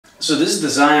So this is the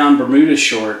Xion Bermuda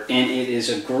short, and it is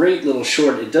a great little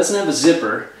short. It doesn't have a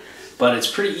zipper, but it's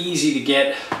pretty easy to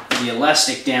get the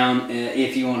elastic down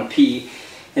if you want to pee.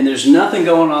 And there's nothing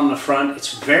going on in the front.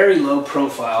 It's very low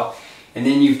profile. And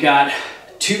then you've got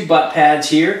two butt pads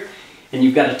here, and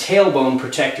you've got a tailbone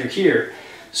protector here.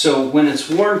 So when it's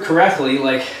worn correctly,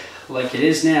 like it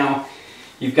is now,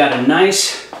 you've got a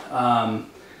nice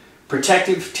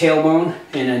protective tailbone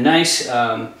and a nice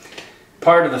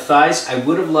part of the thighs. I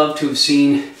would have loved to have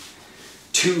seen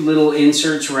two little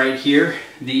inserts right here.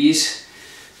 These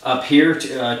up here,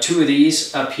 two of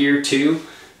these up here too,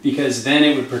 because then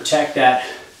it would protect that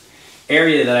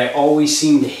area that I always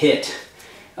seem to hit.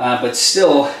 But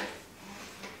still,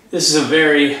 this is a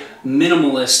very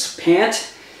minimalist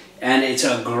pant, and it's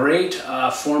a great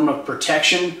form of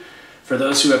protection for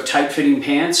those who have tight-fitting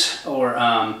pants or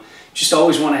just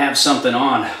always want to have something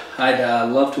on. I'd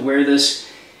love to wear this.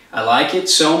 I like it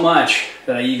so much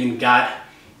that I even got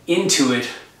into it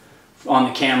on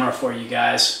the camera for you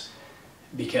guys,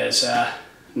 because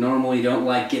normally don't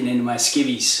like getting into my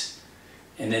skivvies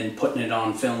and then putting it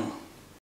on film.